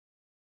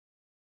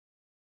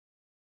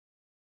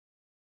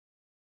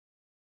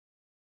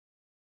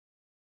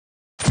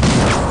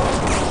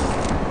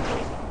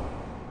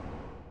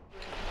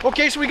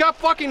Okay, so we got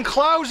fucking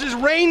Klaus's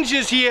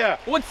Rangers here.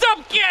 What's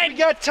up, kid? We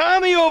got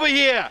Tommy over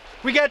here.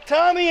 We got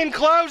Tommy and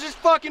Klaus's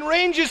fucking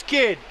Rangers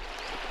kid.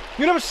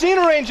 You never seen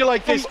a Ranger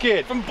like this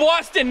kid. From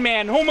Boston,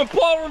 man. Home of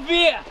Paul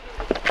Revere.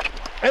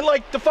 And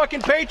like the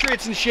fucking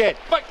Patriots and shit.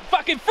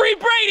 Fucking free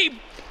Brady!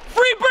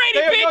 Free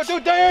Brady, bitch! No,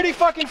 dude, they already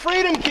fucking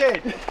freed him,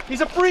 kid.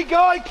 He's a free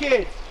guy,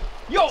 kid.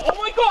 Yo, oh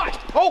my god!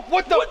 Oh,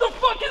 what the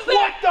fuck is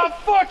that? What the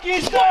fuck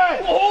is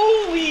that?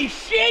 Holy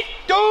shit!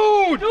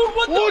 Dude! Dude,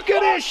 what the Look fuck?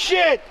 at this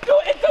shit! Dude,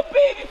 it's a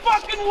baby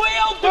fucking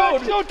whale,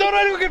 dude! Dude,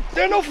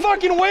 there are no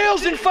fucking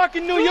whales in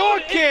fucking New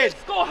York, kid!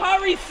 It's a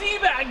Schoharie sea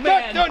bag,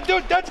 man!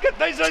 Dude, that's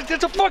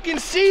a fucking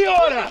sea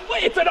otter!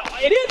 Wait, it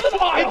is an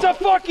otter! It's a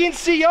fucking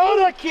sea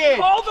otter, kid!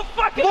 Call the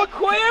fucking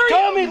aquarium!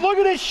 Tommy, look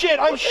at this shit!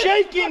 I'm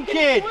shaking,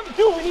 kid!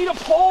 Dude, we need a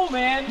pole,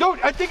 man! Dude,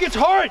 I think it's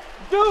hurt!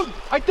 Dude,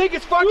 I think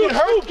it's fucking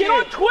hurt, dude, kid! Get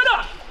on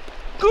Twitter!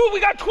 Dude, we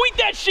gotta tweet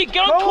that shit!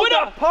 Get on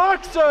Twitter! The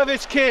Park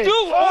Service, kid!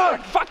 Dude,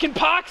 fucking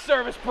Park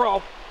Service,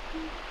 bro!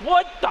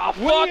 What the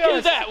fuck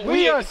is that?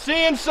 We are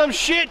seeing some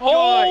shit, guy.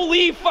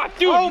 Holy fuck,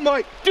 dude! Oh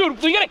my...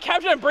 Dude, we gotta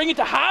capture that and bring it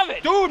to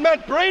Harvard! Dude,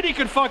 Matt Brady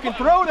could fucking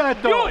throw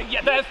that, though! Dude,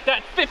 yeah,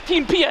 that's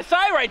 15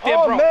 PSI right there,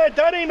 bro! Oh, man,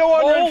 that ain't no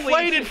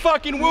underinflated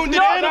fucking wounded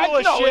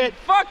animal shit!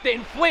 Fuck the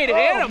inflated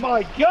animal! Oh,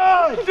 my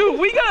God! Dude,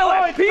 we gotta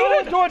let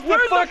Peter... Towards the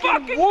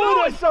fucking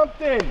wood or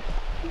something!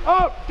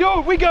 Oh,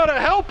 dude, we gotta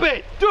help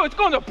it! Dude, it's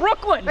going to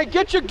Brooklyn! Hey,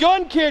 get your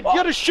gun, kid! You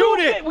gotta shoot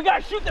it! We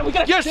gotta shoot that! We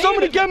gotta Yeah,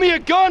 somebody get me a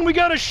gun! We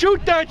gotta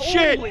shoot that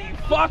shit! Holy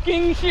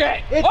fucking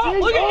shit! Look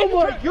at it!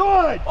 My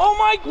God! Oh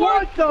my God!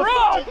 What the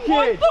fuck,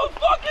 kid? What the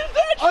fuck is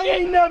that shit? I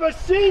ain't never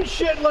seen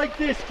shit like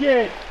this,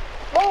 kid!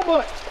 Oh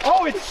my!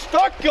 Oh, it's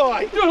stuck,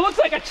 guy! Dude, it looks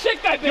like a chick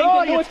I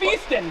banged in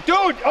Northeastern!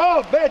 Dude,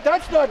 oh man,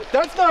 that's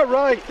not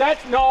right!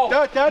 That's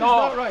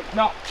not right!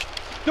 No!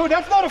 Dude,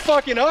 that's not a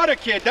fucking otter,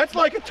 kid. That's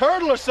like a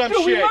turtle or some shit.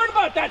 Dude, we learned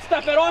about that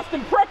stuff at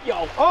Austin Prep,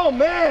 yo. Oh,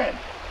 man.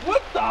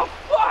 What the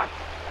fuck?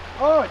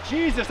 Oh,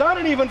 Jesus. I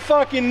don't even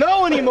fucking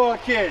know anymore,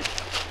 kid.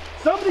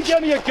 Somebody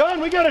get me a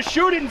gun. We gotta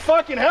shoot it and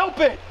fucking help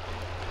it.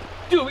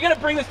 Dude, we gotta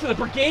bring this to the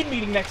brigade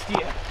meeting next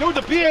year. Dude,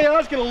 the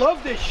BAR's gonna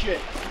love this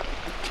shit.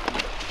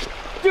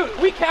 Dude,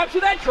 we capture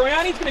that,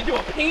 Troyani's gonna do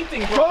a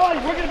painting, bro. Troy,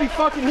 we're gonna be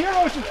fucking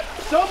heroes.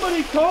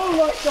 Somebody told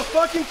like the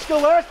fucking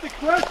Scholastic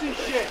Crescent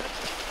shit.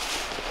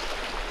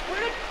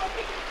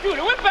 Dude,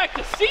 it went back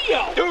to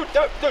CO. Dude,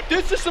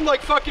 this is some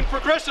like fucking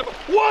progressive.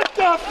 What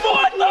the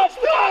fuck was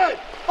that?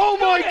 Oh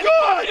my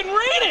God! It's fucking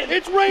raining.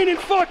 It's raining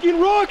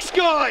fucking rocks,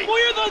 guy.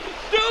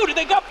 Dude,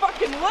 they got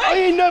fucking legs. I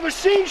ain't never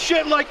seen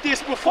shit like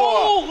this before.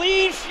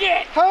 Holy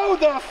shit! How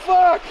the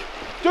fuck?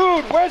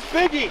 Dude, where's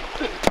Biggie?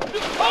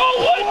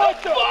 Oh,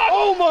 what the fuck?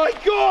 Oh my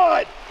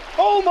God!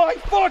 Oh my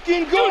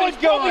fucking God, dude, it's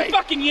probably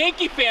fucking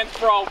Yankee fans,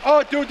 bro.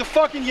 Oh, dude, the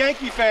fucking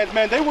Yankee fans,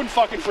 man, they wouldn't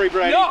fucking free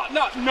Brady. No,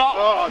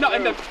 dude.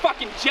 and the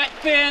fucking Jet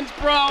fans,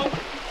 bro.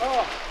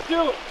 Oh,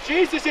 dude,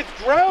 Jesus, it's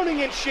drowning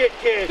in shit,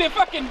 kid. They're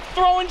fucking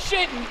throwing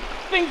shit and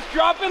things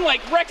dropping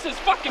like Rex's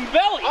fucking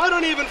belly. I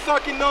don't even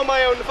fucking know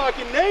my own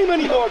fucking name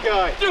anymore,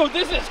 guy. Dude,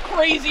 this is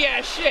crazy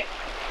ass shit.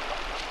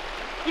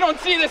 You don't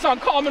see this on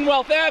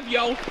Commonwealth Ave,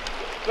 yo.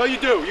 No, you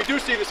do. You do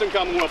see this on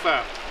Commonwealth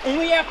Ave.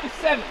 Only after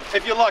 7.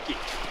 If you're lucky.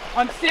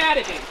 On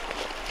Saturdays.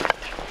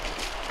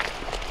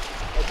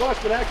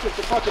 Boston accent's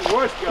the fucking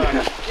worst,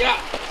 guy.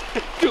 Yeah.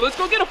 Dude, let's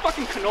go get a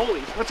fucking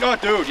cannoli. Let's go,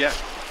 dude, yeah.